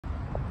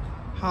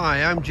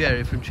Hi, I'm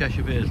Jerry from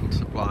Cheshire Vehicle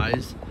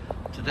Supplies.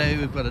 Today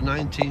we've got a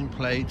 19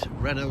 plate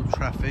Renault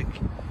Trafic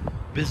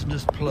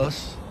Business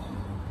Plus,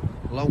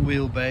 long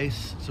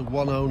wheelbase. It's a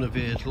one owner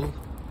vehicle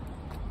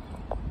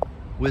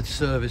with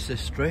service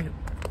history.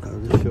 I'll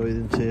just show you the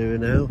interior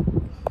now.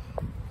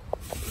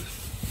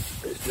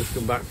 It's just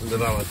come back from the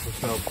valet,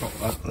 so I'll pop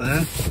that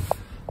there.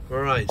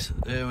 Right,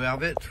 here we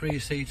have it,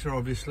 3-seater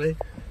obviously.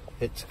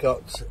 It's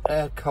got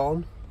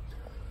aircon,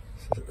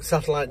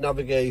 satellite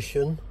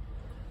navigation,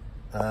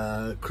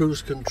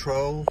 cruise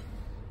control.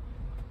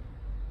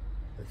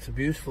 It's a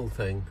beautiful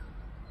thing.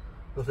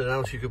 Nothing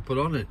else you could put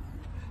on it.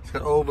 It's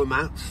got over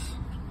mats.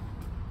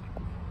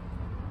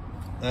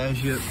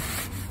 There's your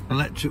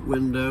electric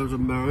windows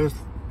and mirrors.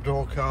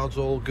 Door cards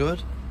all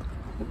good.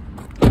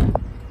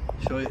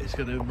 Show you it's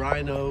got a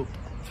Renault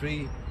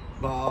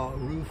 3-bar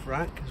roof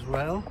rack as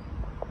well,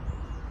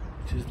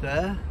 which is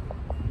there.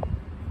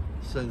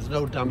 So there's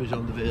no damage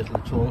on the vehicle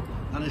at all.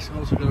 And it's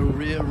also got a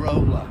rear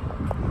roller,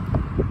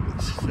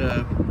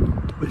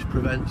 which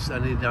prevents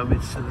any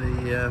damage to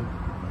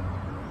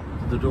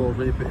the door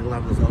when you put your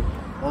ladders on.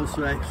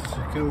 Also extra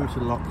security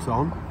locks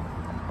on.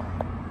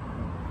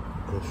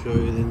 I'll show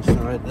you the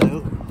inside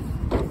now.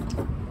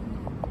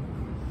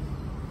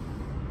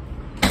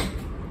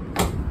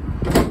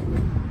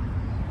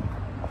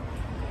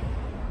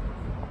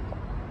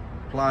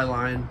 Ply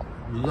line,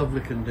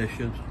 lovely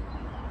condition.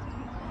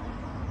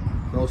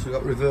 It's also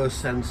got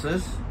reverse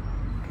sensors.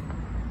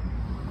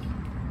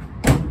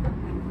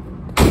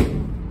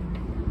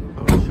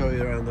 I'll show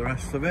you around the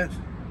rest of it.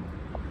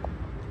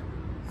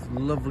 It's a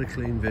lovely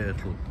clean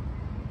vehicle.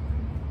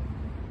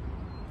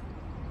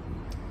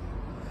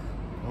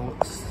 Oh,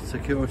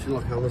 security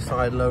lock on the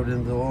side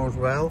loading door as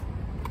well.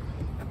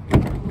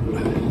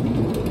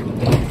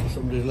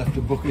 Somebody's left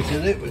a bucket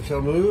in it, which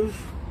I'll move.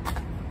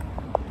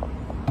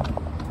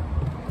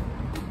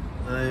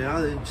 There you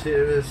are, the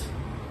interiors,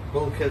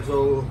 bulkheads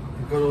all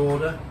in good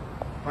order.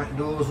 Back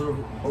doors are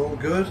all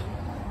good.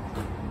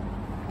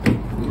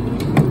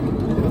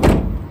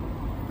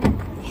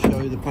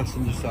 Show you the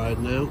passenger side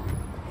now.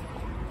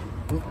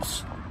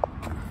 Oops.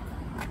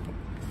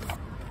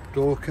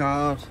 Door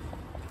card,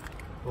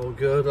 all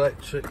good.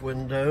 Electric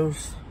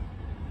windows.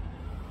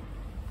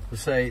 As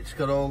I say, it's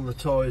got all the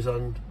toys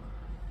on: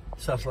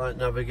 satellite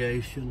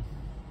navigation,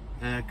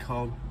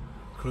 aircon,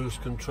 cruise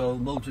control,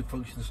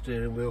 multifunction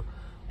steering wheel,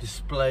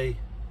 display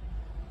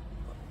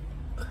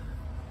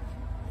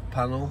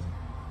panel,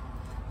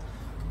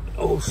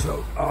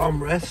 also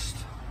armrest.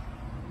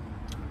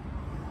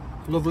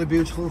 Lovely,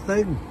 beautiful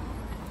thing.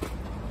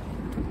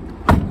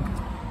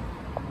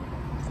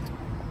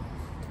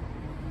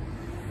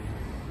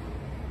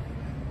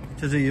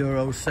 It is a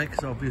Euro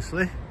 6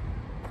 obviously,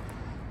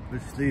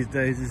 which these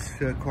days is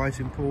quite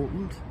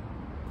important.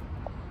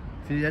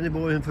 If you need any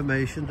more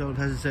information, don't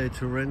hesitate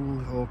to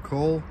ring or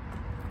call,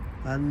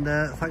 and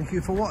thank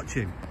you for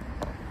watching.